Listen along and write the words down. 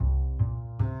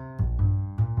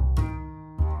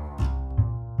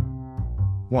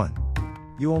1.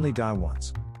 You only die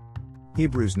once.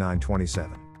 Hebrews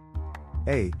 9:27.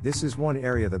 A. This is one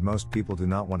area that most people do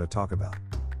not want to talk about.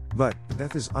 But,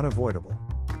 death is unavoidable.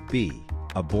 B.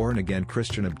 A born-again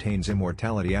Christian obtains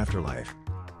immortality after life.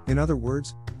 In other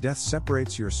words, death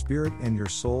separates your spirit and your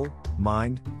soul,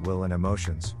 mind, will and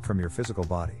emotions from your physical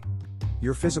body.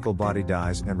 Your physical body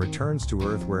dies and returns to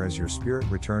earth, whereas your spirit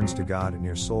returns to God and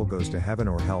your soul goes to heaven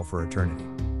or hell for eternity.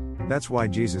 That's why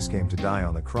Jesus came to die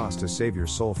on the cross, to save your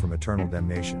soul from eternal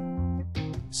damnation.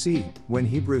 C. When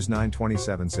Hebrews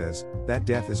 9:27 says that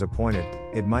death is appointed,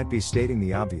 it might be stating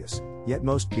the obvious, yet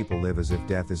most people live as if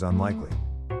death is unlikely.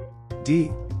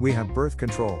 D. We have birth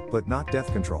control, but not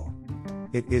death control.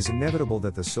 It is inevitable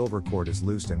that the silver cord is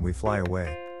loosed and we fly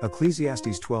away.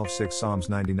 Ecclesiastes 12:6, Psalms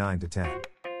 99-10.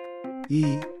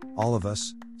 E. All of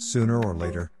us, sooner or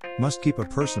later, must keep a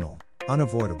personal,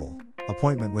 unavoidable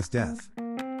appointment with death.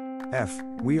 F.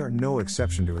 We are no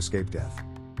exception to escape death.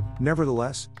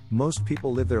 Nevertheless, most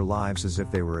people live their lives as if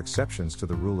they were exceptions to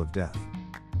the rule of death.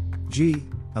 G.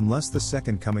 Unless the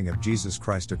second coming of Jesus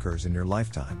Christ occurs in your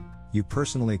lifetime, you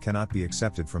personally cannot be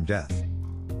accepted from death.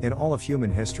 In all of human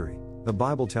history, the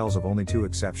Bible tells of only two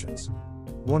exceptions.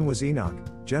 One was Enoch,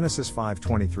 Genesis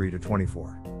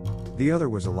 5:23-24. The other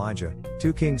was Elijah,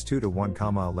 2 Kings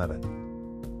 2:1-11.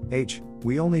 H.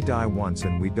 We only die once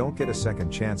and we don't get a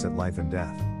second chance at life and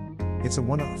death. It's a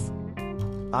one-off.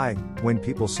 I. When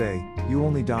people say, you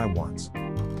only die once,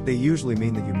 they usually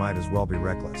mean that you might as well be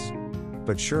reckless.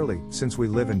 But surely, since we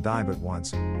live and die but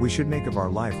once, we should make of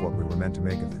our life what we were meant to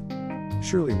make of it.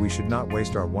 Surely we should not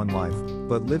waste our one life,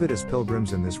 but live it as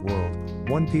pilgrims in this world.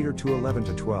 1 Peter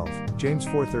 2:11-12, James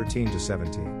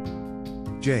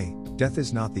 4:13-17. J. Death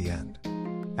is not the end.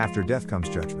 After death comes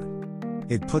judgment.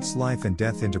 It puts life and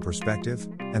death into perspective,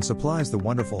 and supplies the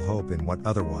wonderful hope in what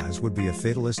otherwise would be a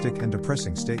fatalistic and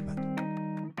depressing statement.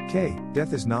 K.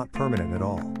 Death is not permanent at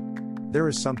all. There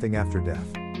is something after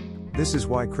death. This is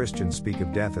why Christians speak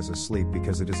of death as a sleep,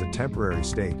 because it is a temporary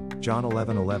state. John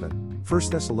 11:11, 1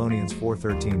 Thessalonians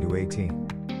 4:13-18.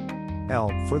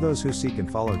 L. For those who seek and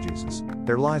follow Jesus,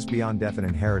 there lies beyond death an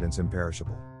inheritance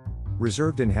imperishable,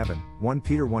 reserved in heaven. 1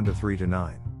 Peter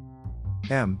 1:3-9.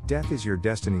 M. Death is your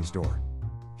destiny's door.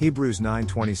 Hebrews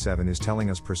 9:27 is telling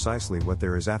us precisely what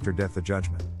there is after death, the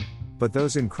judgment. But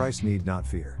those in Christ need not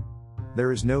fear.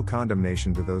 There is no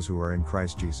condemnation to those who are in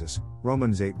Christ Jesus.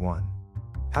 Romans 8:1.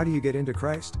 How do you get into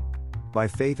Christ? By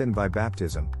faith and by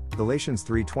baptism. Galatians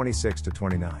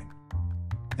 3:26-29.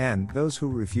 And those who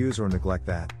refuse or neglect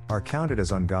that are counted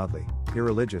as ungodly,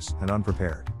 irreligious, and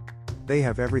unprepared. They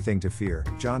have everything to fear.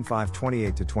 John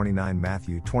 5:28-29,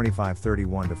 Matthew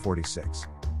 25:31-46.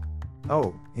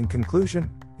 Oh, in conclusion,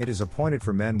 it is appointed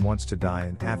for men once to die,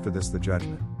 and after this the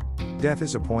judgment. Death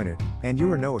is appointed, and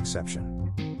you are no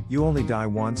exception. You only die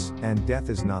once, and death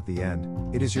is not the end,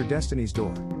 it is your destiny's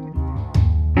door.